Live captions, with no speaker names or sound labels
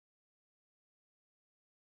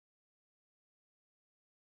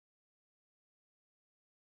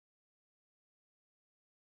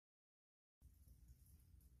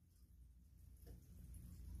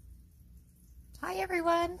Hi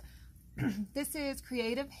everyone! This is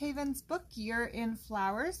Creative Haven's book, You're in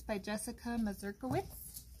Flowers by Jessica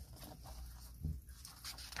Mazurkiewicz.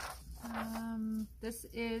 This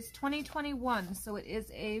is 2021, so it is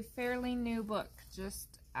a fairly new book,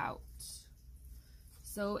 just out.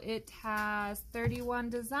 So it has 31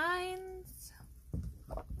 designs.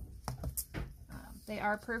 They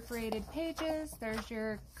are perforated pages. There's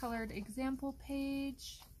your colored example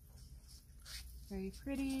page. Very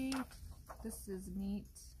pretty. This is neat.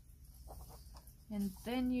 And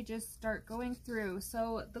then you just start going through.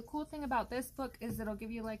 So the cool thing about this book is it'll give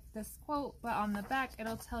you like this quote, but on the back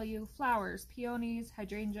it'll tell you flowers, peonies,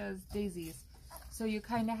 hydrangeas, daisies. So you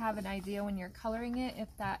kind of have an idea when you're coloring it if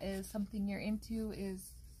that is something you're into,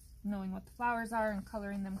 is knowing what the flowers are and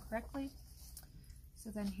coloring them correctly. So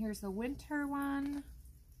then here's the winter one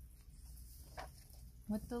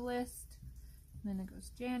with the list. And then it goes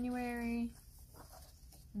January.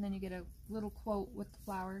 And then you get a little quote with the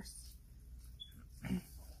flowers.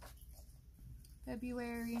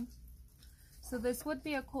 February. So this would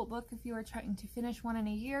be a cool book if you were trying to finish one in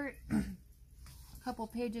a year. A couple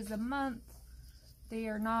pages a month. They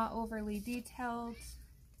are not overly detailed.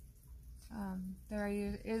 There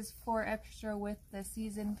is 4 extra with the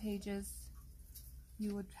season pages.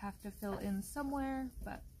 You would have to fill in somewhere,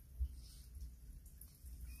 but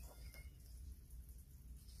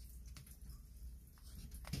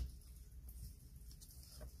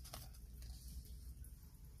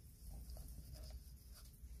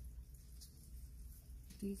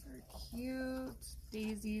these are cute.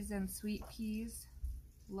 Daisies and sweet peas.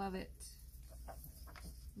 Love it.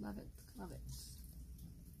 Love it. Love it.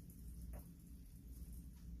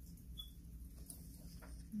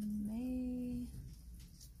 May.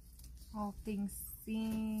 All things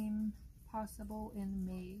seem possible in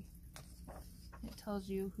May. It tells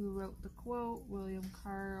you who wrote the quote. William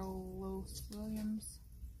Carlos Williams.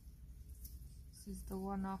 This is the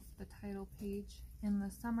one off the title page. In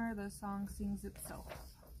the summer, the song sings itself.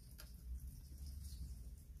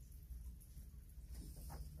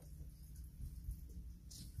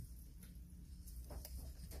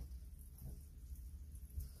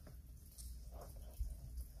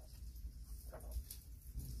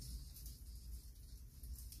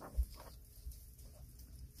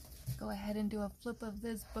 Go ahead and do a flip of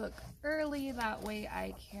this book early, that way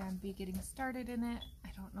I can be getting started in it. I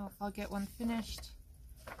don't know if I'll get one finished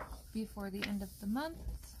before the end of the month.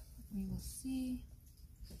 We will see.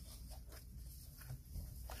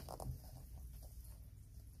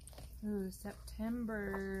 Ooh,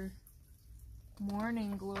 September.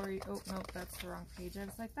 Morning Glory. Oh, nope, that's the wrong page. I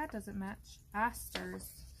was like, that doesn't match.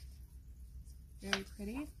 Asters. Very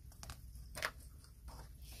pretty.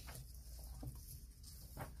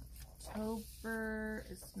 October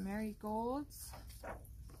is marigolds.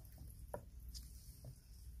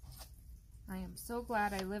 I am so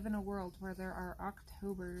glad I live in a world where there are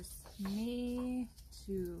Octobers. Me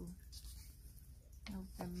too.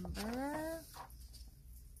 November.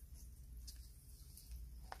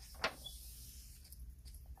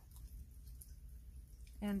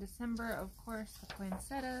 And December, of course, the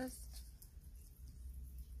poinsettias.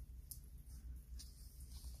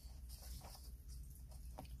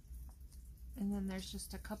 And then there's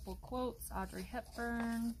just a couple quotes. Audrey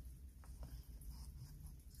Hepburn.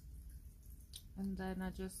 And then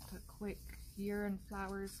just a quick Year in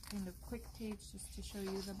Flowers kind of quick page just to show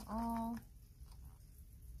you them all.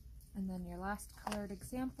 And then your last colored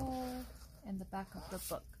example and the back of the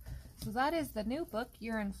book. So that is the new book,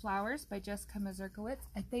 You're in Flowers by Jessica Mazurkiewicz.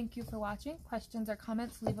 I thank you for watching. Questions or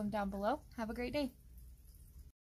comments, leave them down below. Have a great day.